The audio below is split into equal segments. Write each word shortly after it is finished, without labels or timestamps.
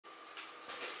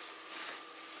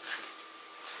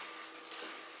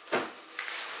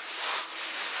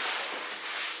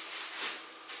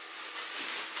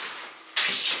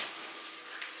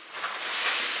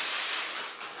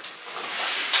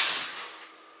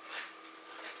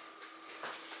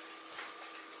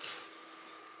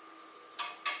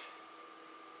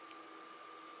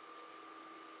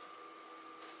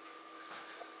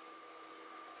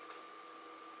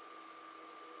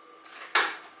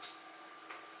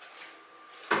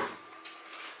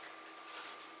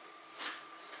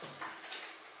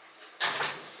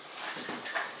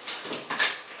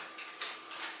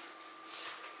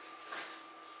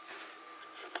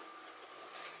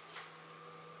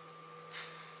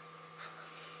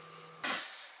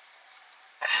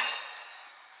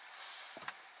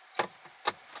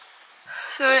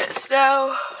So it's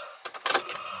now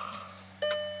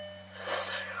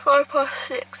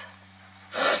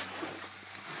 6:05.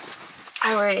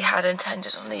 I really had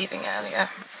intended on leaving earlier,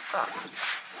 but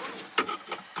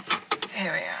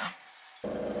here we are.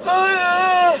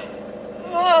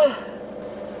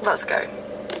 Let's go.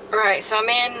 Right, so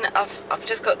I've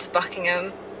just got to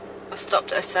Buckingham. I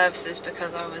stopped at services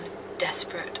because I was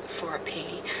desperate for a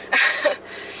pee.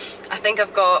 I think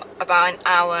I've got about an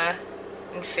hour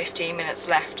and 15 minutes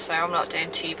left, so I'm not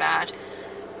doing too bad.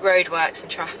 Roadworks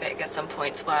and traffic at some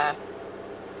points were.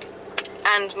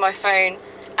 And my phone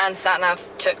and sat-nav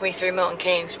took me through Milton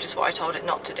Keynes, which is what I told it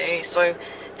not to do. So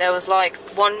there was like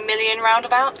 1 million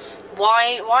roundabouts.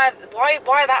 Why are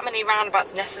that many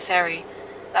roundabouts necessary?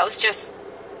 That was just...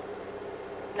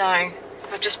 no.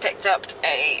 I've just picked up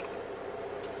a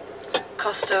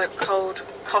Costa cold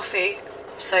coffee.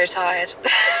 I'm so tired.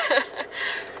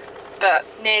 But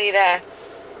nearly there.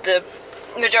 The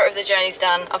majority of the journey's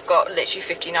done. I've got literally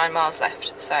 59 miles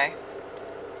left, so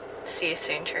see you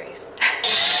soon, trees.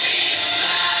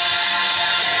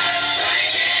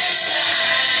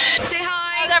 Say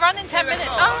hi. Oh, they're on in 10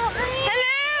 minutes. Oh,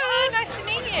 Hello. nice to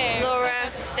meet you. Laura,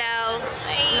 Stell,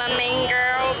 my main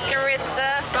girl,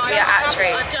 Garitha. We are at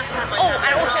trees. Oh,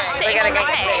 and also We're gonna go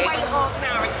get food.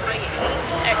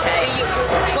 Okay.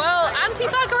 Well,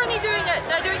 Antifa are only doing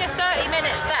they're doing a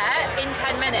 30-minute set in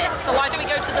 10 minutes. So why don't we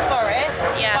go to the forest?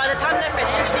 Yeah. By the time they're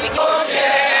finished, you can...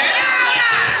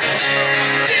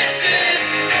 This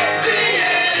is the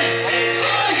end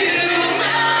for you,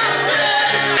 my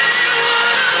friend.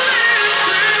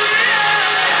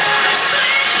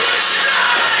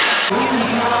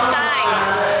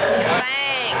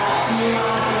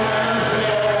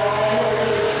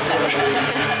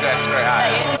 Straight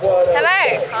out.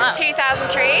 Hello, from 2000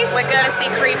 Trees. We're going to see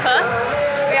Creeper.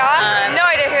 We are? No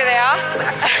idea who they are.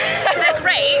 They're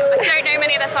great. I don't know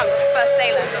many of their songs. I prefer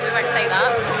Salem, but we won't say that.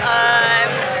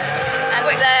 And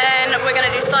then we're going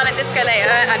to do Silent Disco later,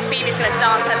 and Phoebe's going to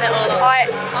dance a little... I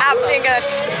absolutely going to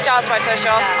dance my tush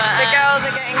off. The girls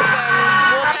are getting some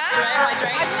water. My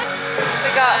drink. We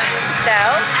got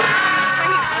Stell,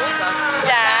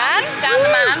 Dan Dan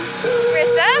the man,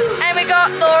 Rissa, and we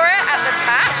got Laura at the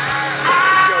tap.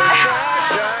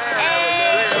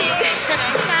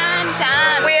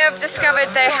 We have discovered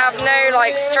they have no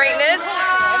like straighteners,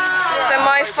 so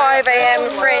my 5 AM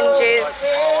fringe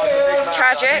is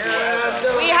tragic.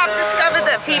 We have discovered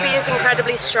that Phoebe is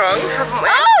incredibly strong, haven't we?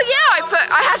 Oh yeah,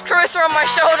 I had Carissa on my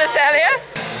shoulders earlier.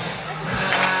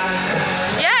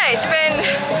 Yeah, it's been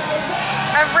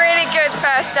a really good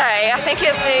first day. I think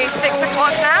it's 6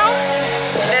 o'clock now.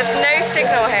 There's no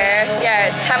signal here. Yeah,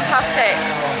 it's 6:10.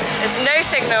 There's no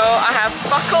signal. I have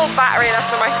fuck all battery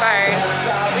left on my phone.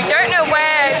 We don't know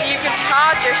where you can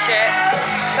charge your shit,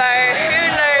 so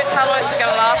who knows how long it's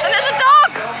gonna last. And there's a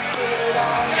dog!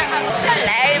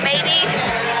 Hello, baby.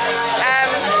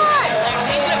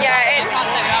 Yeah,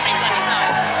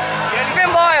 it's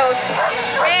been wild.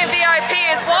 Being VIP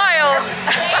is wild.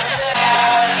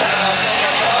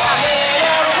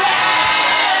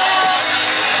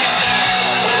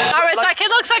 It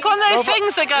looks like one of those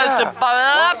things that goes to...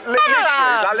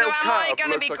 So am I going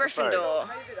to be Gryffindor?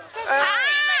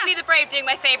 Only the Brave doing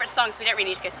my favourite song, so we don't really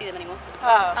need to go see them anymore.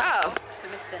 Oh. So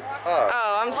we missed it.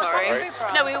 Oh, I'm sorry.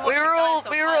 No, we were all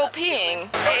peeing.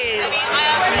 It is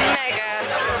mega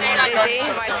busy.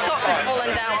 My sock has fallen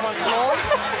down once more,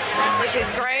 which is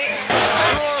great.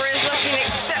 Laura is looking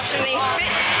exceptionally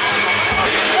fit.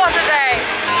 What a day!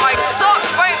 My sock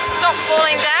won't stop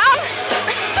falling down.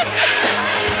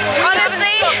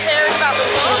 Honestly, the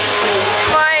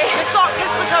sock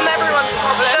has become everyone's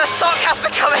problem. The sock has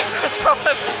become everyone's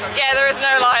problem. Yeah, there is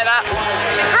no lie to that.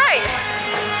 It's been great.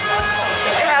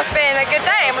 It has been a good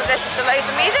day, and we've listened to loads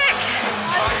of music.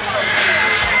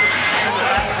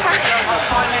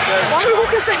 Why are we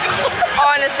walking so fast?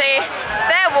 Honestly,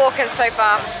 they're walking so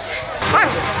fast.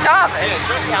 I'm starving.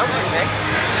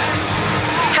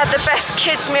 Had the best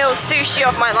kids meal sushi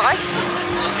of my life.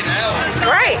 It's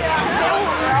great.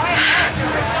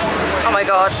 Oh my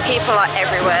god, people are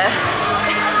everywhere.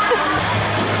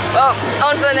 Well,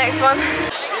 on to the next one.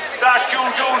 That you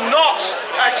do not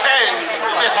attend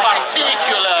this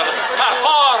particular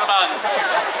performance.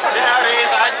 There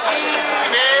is an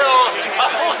evil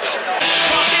afoot.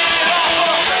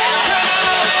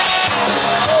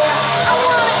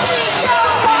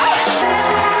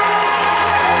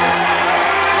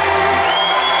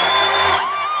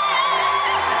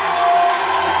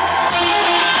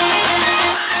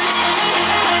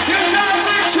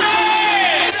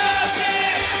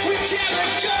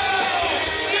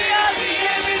 We are the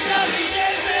image of the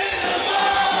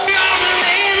invisible. We are the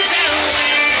names and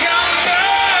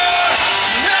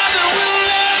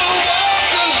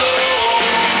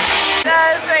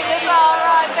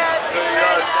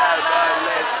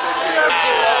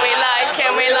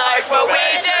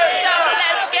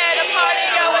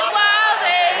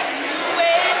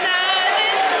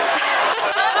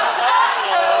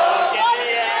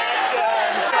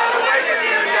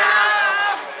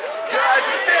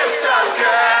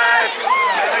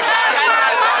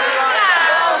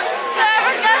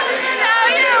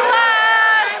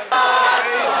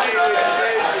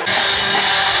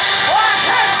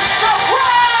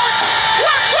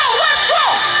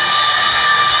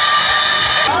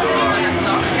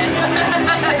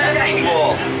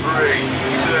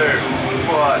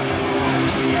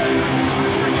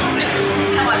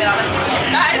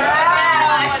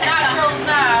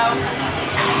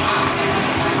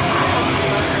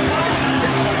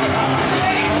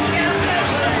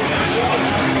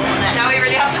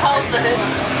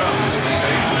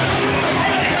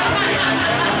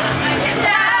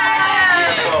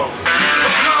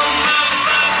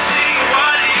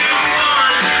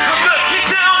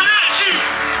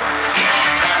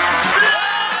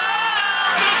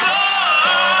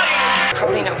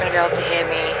Probably not going to be able to hear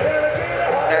me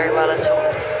very well at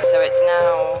all. So it's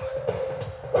now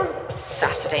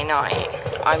Saturday night.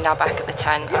 I'm now back at the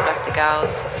tent. I've left the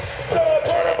girls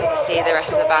to see the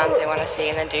rest of the bands they want to see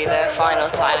and then do the final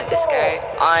silent disco.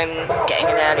 I'm getting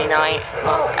an early night,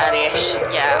 well, early-ish.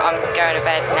 Yeah, I'm going to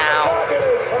bed now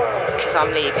because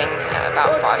I'm leaving at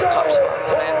about 5 o'clock tomorrow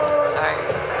morning. So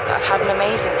I've had an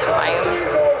amazing time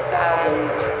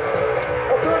and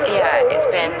yeah, it's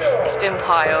been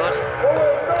wild.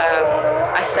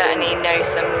 I certainly know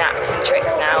some knacks and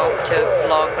tricks now to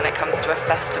vlog when it comes to a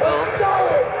festival,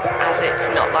 as it's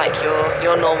not like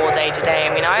your normal day to day.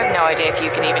 I mean, I have no idea if you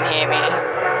can even hear me,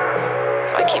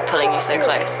 so I keep pulling you so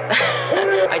close.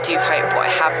 I do hope what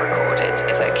I have recorded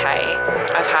is okay.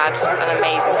 I've had an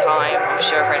amazing time, I'm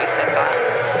sure I've already said that,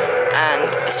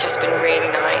 and it's just been really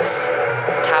nice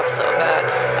to have sort of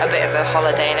a bit of a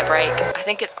holiday and a break. I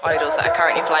think it's Idols that are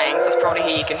currently playing, so that's probably who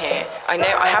you can hear. I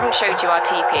know I haven't showed you our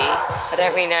teepee. I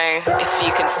don't really know if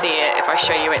you can see it if I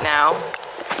show you it now.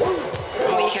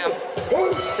 Well, you can.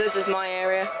 So this is my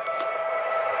area.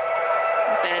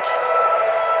 Bed.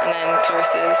 And then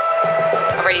Clarissa's.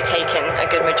 I've already taken a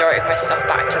good majority of my stuff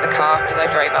back to the car because I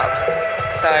drove up.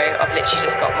 So I've literally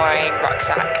just got my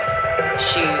rucksack,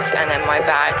 shoes, and then my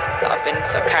bag that I've been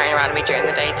sort of carrying around me during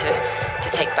the day to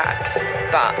take back.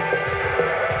 But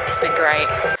it's been great.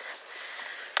 Morning.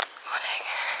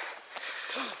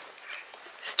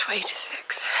 It's 20 to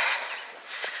 6.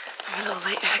 I'm a little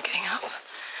later getting up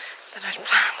than I'd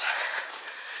planned.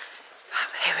 But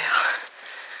here we are.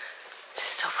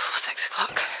 It's still before 6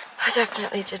 o'clock. I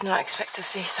definitely did not expect to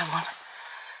see someone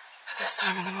at this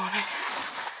time in the morning.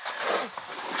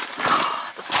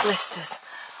 Oh, the blisters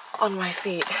on my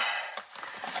feet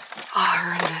are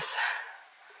horrendous.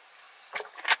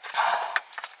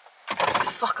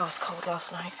 Fuck, I was cold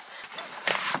last night.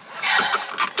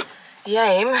 The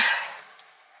aim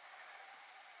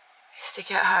is to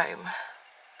get home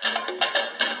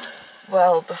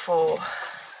well before,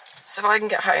 so if I can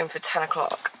get home for 10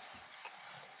 o'clock,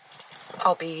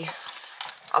 I'll be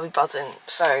buzzing.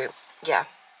 So yeah,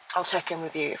 I'll check in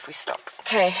with you if we stop.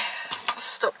 Okay, I've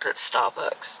stopped at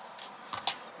Starbucks.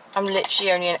 I'm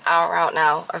literally only an hour out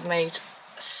now. I've made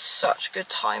such good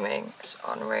timing. It's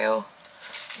unreal.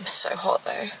 I'm so hot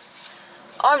though.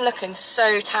 I'm looking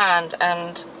so tanned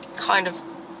and kind of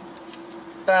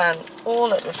burnt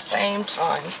all at the same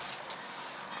time.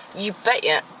 You bet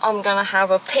you I'm gonna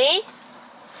have a pee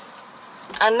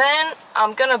and then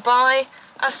I'm gonna buy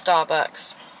a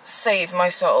Starbucks. Save my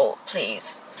soul,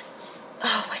 please.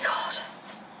 Oh my god.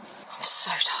 I'm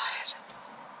so tired.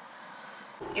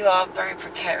 You are very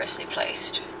precariously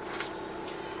placed.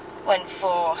 Went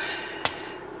for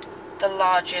the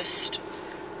largest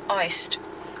iced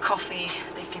coffee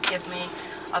they could give me.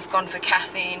 I've gone for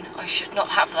caffeine. I should not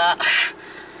have that.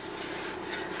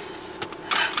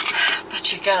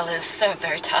 But your girl is so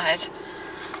very tired.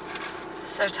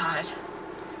 So tired.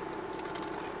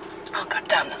 Oh god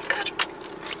damn, that's good.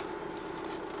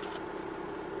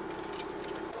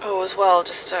 Oh, as well,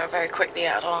 just to very quickly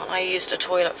add on, I used a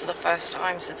toilet for the first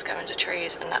time since going to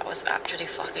Trees, and that was actually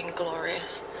fucking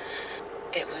glorious.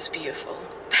 It was beautiful.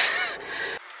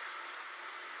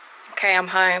 Okay, I'm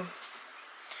home.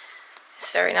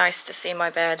 It's very nice to see my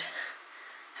bed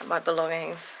and my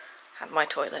belongings and my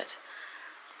toilet.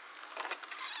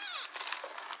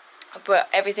 I put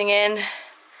everything in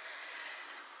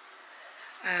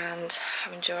and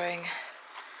I'm enjoying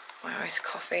my iced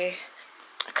coffee.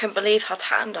 I couldn't believe how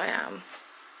tanned I am.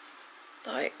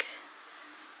 Like,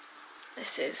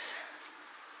 this is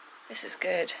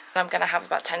good. I'm gonna have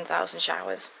about 10,000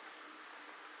 showers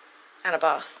and a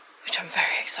bath, which I'm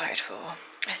very excited for.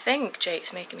 I think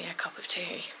Jake's making me a cup of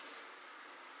tea,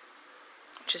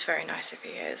 which is very nice if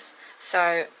he is.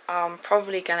 So I'm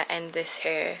probably gonna end this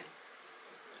here.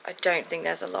 I don't think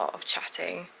there's a lot of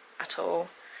chatting at all.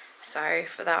 So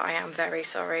for that I am very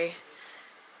sorry.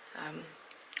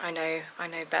 I know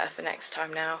better for next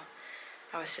time now.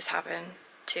 I was just having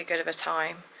too good of a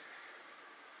time.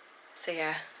 So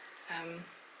yeah, it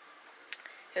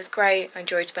was great. I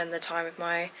enjoyed spending the time with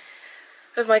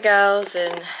my girls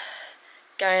and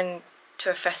going to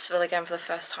a festival again for the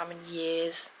first time in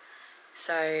years.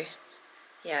 So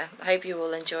yeah, I hope you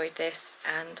all enjoyed this,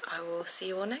 and I will see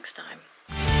you all next time.